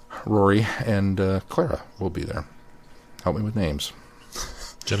Rory and Clara will be there. Help me with names.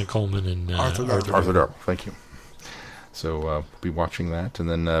 Jenna Coleman and Arthur Darvill. Thank you. So we'll be watching that and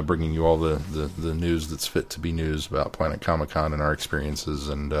then bringing you all the news that's fit to be news about Planet Comic-Con and our experiences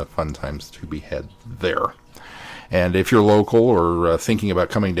and fun times to be had there. And if you're local or thinking about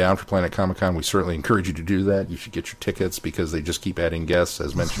coming down for Planet Comic-Con, we certainly encourage you to do that. You should get your tickets because they just keep adding guests,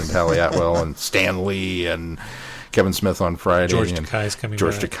 as mentioned, Hallie Atwell and Stan Lee and Kevin Smith on Friday. George Takei's coming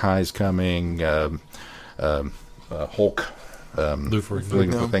George back. Takei's coming. Hulk. Lou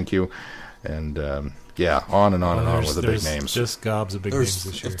Ferrigno. Thank you. And, on and on and on with the big names. Just gobs of big names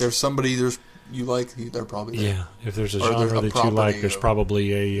this year. If there's somebody you like, they're probably there. Yeah, if there's a Or genre there's a that you like, property there's or-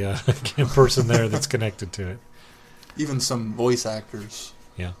 probably a person there that's connected to it. Even some voice actors.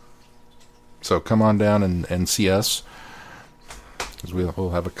 Yeah. So come on down and see us. Because we'll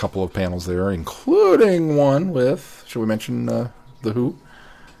have a couple of panels there, including one with, shall we mention The Who?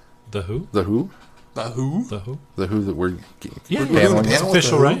 The Who? The Who? The Who? The Who? The Who that we're Yeah, We're doing a paneling. It's panel with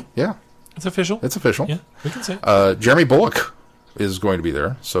official, The Who? right? Yeah, It's official. it's official. Yeah, we can say it. Jeremy Bulloch is going to be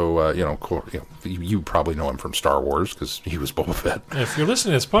there. So, you probably know him from Star Wars because he was Boba Fett. If you're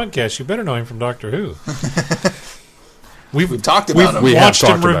listening to this podcast, you better know him from Doctor Who. We've talked about him. We have watched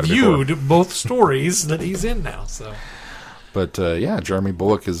and talked about it before. reviewed both stories that he's in now. So But, Jeremy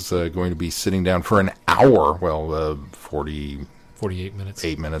Bulloch is going to be sitting down for an hour, 48 48 minutes.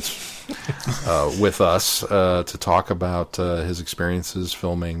 minutes with us to talk about his experiences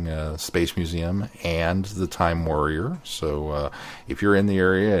filming Space Museum and The Time Warrior. So if you're in the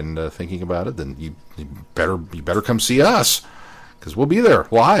area and thinking about it, then you better come see us because we'll be there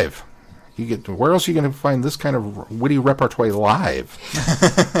live. Where else are you going to find this kind of witty repertoire live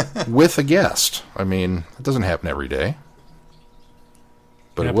with a guest? I mean, it doesn't happen every day.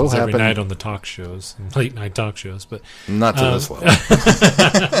 But it will happens every happen night on the talk shows, late night talk shows, but not to this level.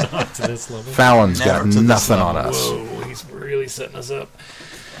 not to this level. Fallon's Never got to this nothing on level. us. Whoa, he's really setting us up.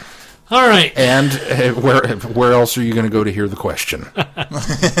 All right. And where else are you going to go to hear the question?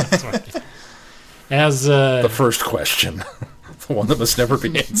 That's right. As The first question, the one that must never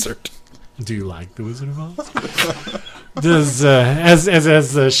be answered. do you like The Wizard of Oz? Does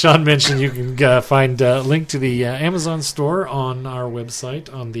as Sean mentioned, you can find a link to the Amazon store on our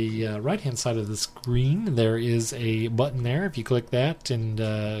website. On the right-hand side of the screen, there is a button there. If you click that and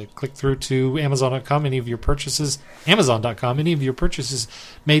click through to Amazon.com, any of your purchases, Amazon.com, any of your purchases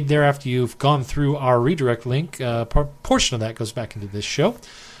made there after you've gone through our redirect link, portion of that goes back into this show.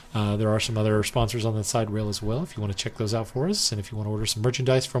 There are some other sponsors on the side rail as well if you want to check those out for us. And if you want to order some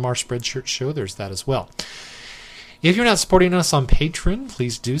merchandise from our Spreadshirt show, there's that as well. If you're not supporting us on Patreon,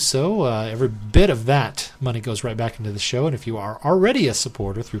 please do so. Every bit of that money goes right back into the show. And if you are already a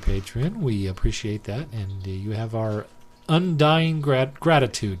supporter through Patreon, we appreciate that. And you have our undying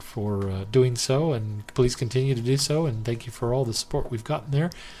gratitude for doing so. And please continue to do so. And thank you for all the support we've gotten there.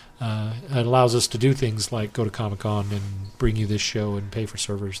 It allows us to do things like go to Comic-Con and bring you this show and pay for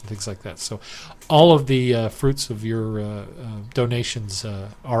servers and things like that. So all of the fruits of your donations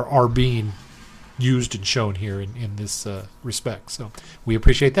are being used and shown here in this respect. So we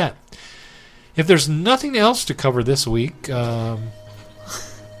appreciate that. If there's nothing else to cover this week, until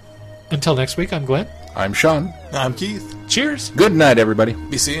next week, I'm Glenn. I'm Sean. I'm Keith. Cheers. Good night, everybody.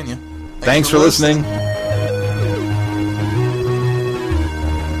 Be seeing you. Thanks for listening.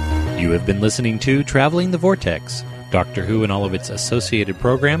 You have been listening to Traveling the Vortex. Doctor Who and all of its associated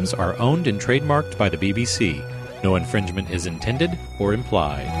programs are owned and trademarked by the BBC. No infringement is intended or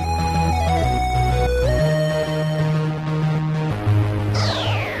implied.